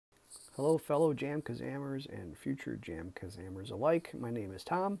Hello fellow JamKazamers and future JamKazamers alike. My name is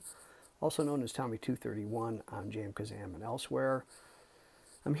Tom, also known as Tommy231 on JamKazam and elsewhere.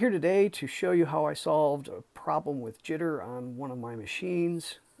 I'm here today to show you how I solved a problem with jitter on one of my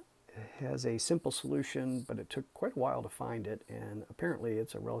machines. It has a simple solution, but it took quite a while to find it, and apparently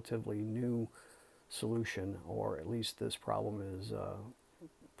it's a relatively new solution, or at least this problem is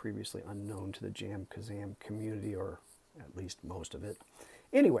previously unknown to the JamKazam community, or at least most of it.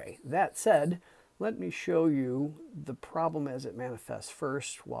 Anyway, that said, let me show you the problem as it manifests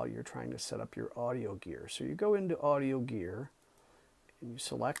first while you're trying to set up your audio gear. So you go into audio gear and you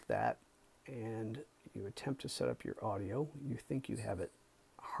select that and you attempt to set up your audio. You think you have it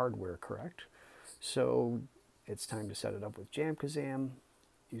hardware correct. So it's time to set it up with JamKazam.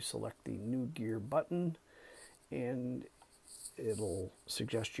 You select the new gear button and it'll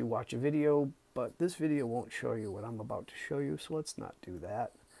suggest you watch a video, but this video won't show you what I'm about to show you, so let's not do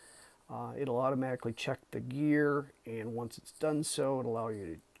that. It'll automatically check the gear, and once it's done so, it'll allow you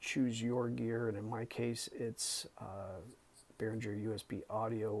to choose your gear, and in my case, it's Behringer USB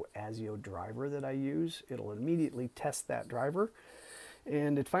Audio ASIO driver that I use. It'll immediately test that driver,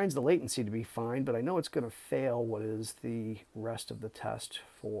 and it finds the latency to be fine, but I know it's going to fail what is the rest of the test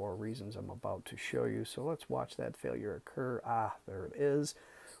for reasons I'm about to show you. So let's watch that failure occur. There it is.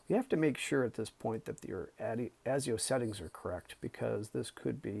 We have to make sure at this point that your ASIO settings are correct, because this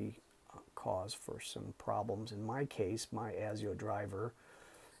could be a cause for some problems. In my case, my ASIO driver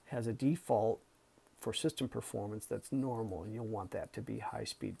has a default for system performance that's normal, and you'll want that to be high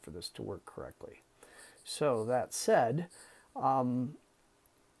speed for this to work correctly. So that said,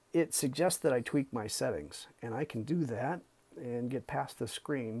 it suggests that I tweak my settings, and I can do that and get past the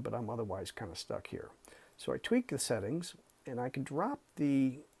screen, but I'm otherwise kind of stuck here. So I tweak the settings, and I can drop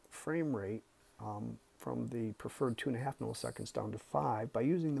the frame rate from the preferred 2.5 milliseconds down to 5 by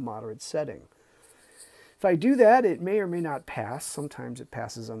using the moderate setting. If I do that, it may or may not pass. Sometimes it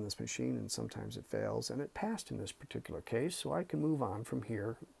passes on this machine and sometimes it fails, and it passed in this particular case, so I can move on from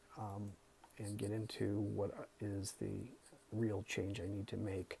here and get into what is the real change I need to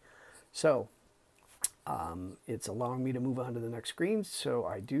make. So it's allowing me to move on to the next screen, so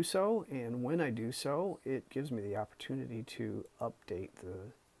I do so, and when I do so, it gives me the opportunity to update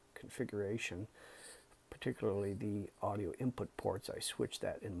the configuration, particularly the audio input ports. I switch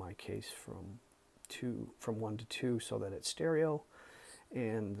that in my case from 1 to 2 so that it's stereo,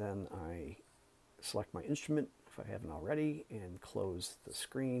 and then I select my instrument if I haven't already and close the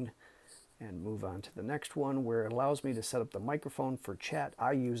screen and move on to the next one, where it allows me to set up the microphone for chat.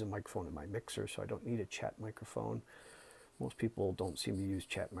 I use a microphone in my mixer, so I don't need a chat microphone. Most people don't seem to use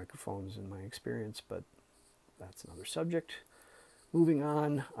chat microphones in my experience, but that's another subject. Moving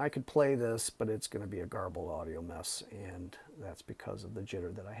on, I could play this, but it's going to be a garbled audio mess, and that's because of the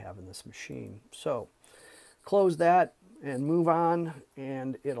jitter that I have in this machine. So close that and move on,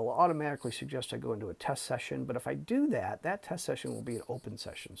 and it'll automatically suggest I go into a test session. But if I do that, that test session will be an open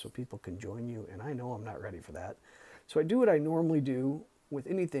session, so people can join you, and I know I'm not ready for that. So I do what I normally do with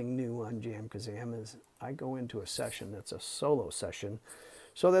anything new on JamKazam, is I go into a session that's a solo session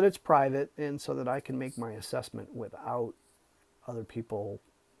so that it's private and so that I can make my assessment without other people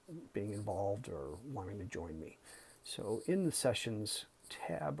being involved or wanting to join me. So in the sessions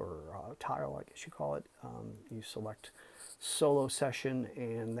tab, or tile I guess you call it, you select solo session,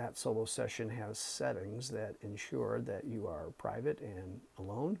 and that solo session has settings that ensure that you are private and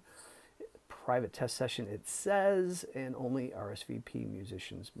alone. Private test session, it says, and only RSVP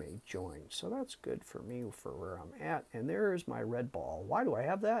musicians may join. So that's good for me for where I'm at. And there's my red ball. Why do I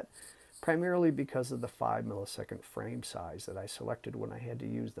have that? Primarily because of the 5 millisecond frame size that I selected when I had to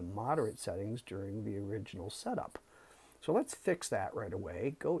use the moderate settings during the original setup. So let's fix that right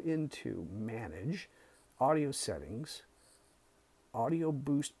away. Go into Manage, Audio Settings, Audio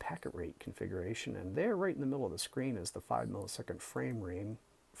Boost Packet Rate Configuration, and there right in the middle of the screen is the 5 millisecond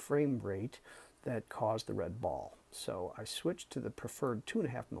frame rate that caused the red ball. So I switched to the preferred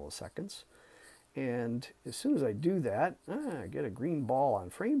 2.5 milliseconds, and as soon as I do that, I get a green ball on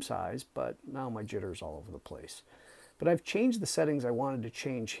frame size, but now my jitter's all over the place. But I've changed the settings I wanted to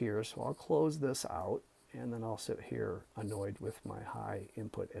change here, so I'll close this out, and then I'll sit here annoyed with my high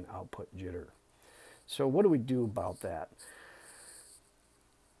input and output jitter. So what do we do about that?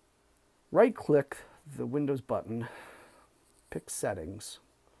 Right-click the Windows button, pick Settings,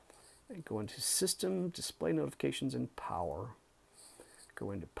 and go into System, Display Notifications, and Power.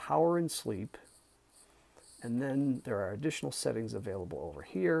 Go into Power and Sleep, and then there are additional settings available over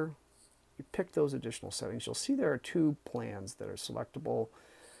here. You pick those additional settings. You'll see there are 2 plans that are selectable.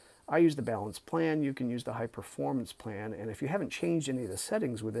 I use the balance plan. You can use the high performance plan. And if you haven't changed any of the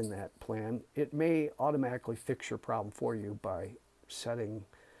settings within that plan, it may automatically fix your problem for you by setting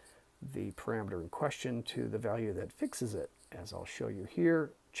the parameter in question to the value that fixes it. As I'll show you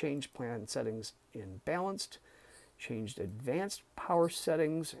here, change plan settings in balanced, changed advanced power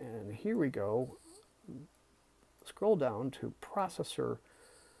settings, and here we go. Scroll down to processor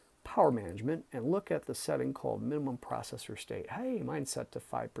power management and look at the setting called minimum processor state. Hey, mine's set to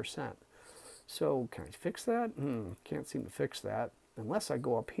 5%. So can I fix that? Can't seem to fix that unless I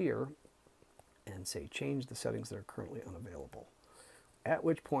go up here and say change the settings that are currently unavailable, at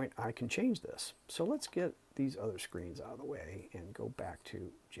which point I can change this. So let's get these other screens out of the way and go back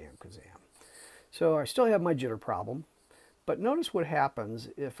to JamKazam. So I still have my jitter problem, but notice what happens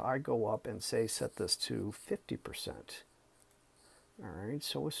if I go up and say set this to 50%. All right,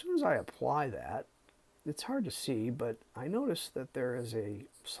 so as soon as I apply that, it's hard to see, but I notice that there is a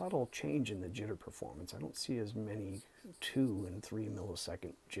subtle change in the jitter performance. I don't see as many 2 and 3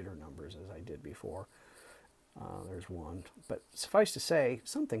 millisecond jitter numbers as I did before. There's one, but suffice to say,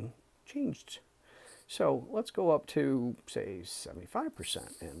 something changed. So let's go up to, say,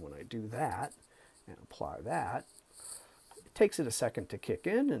 75%, and when I do that and apply that, it takes it a second to kick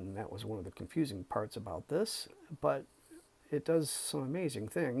in, and that was one of the confusing parts about this, but it does some amazing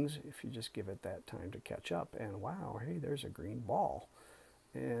things if you just give it that time to catch up. And wow, hey, there's a green ball.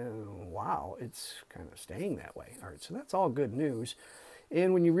 And wow, it's kind of staying that way. All right, so that's all good news.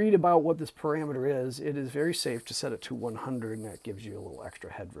 And when you read about what this parameter is, it is very safe to set it to 100, and that gives you a little extra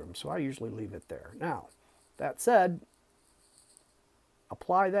headroom. So I usually leave it there. Now, that said,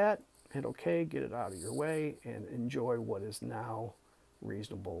 apply that, hit OK, get it out of your way, and enjoy what is now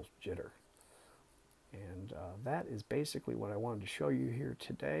reasonable jitter. And that is basically what I wanted to show you here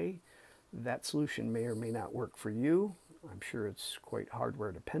today. That solution may or may not work for you. I'm sure it's quite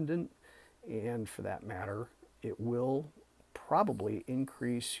hardware dependent, and for that matter, it will probably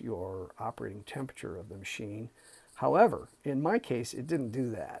increase your operating temperature of the machine. However, in my case, it didn't do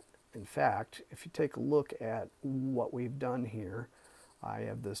that. In fact, if you take a look at what we've done here, I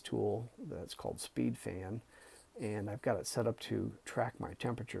have this tool that's called Speed Fan, and I've got it set up to track my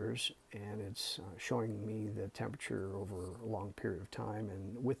temperatures, and it's showing me the temperature over a long period of time,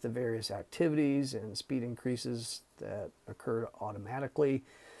 and with the various activities and speed increases that occurred automatically,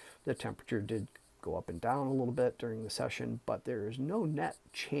 the temperature did go up and down a little bit during the session, but there is no net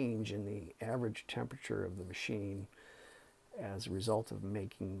change in the average temperature of the machine as a result of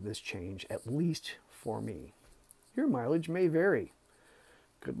making this change, at least for me. Your mileage may vary.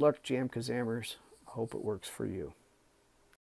 Good luck, JamKazamers. Hope it works for you.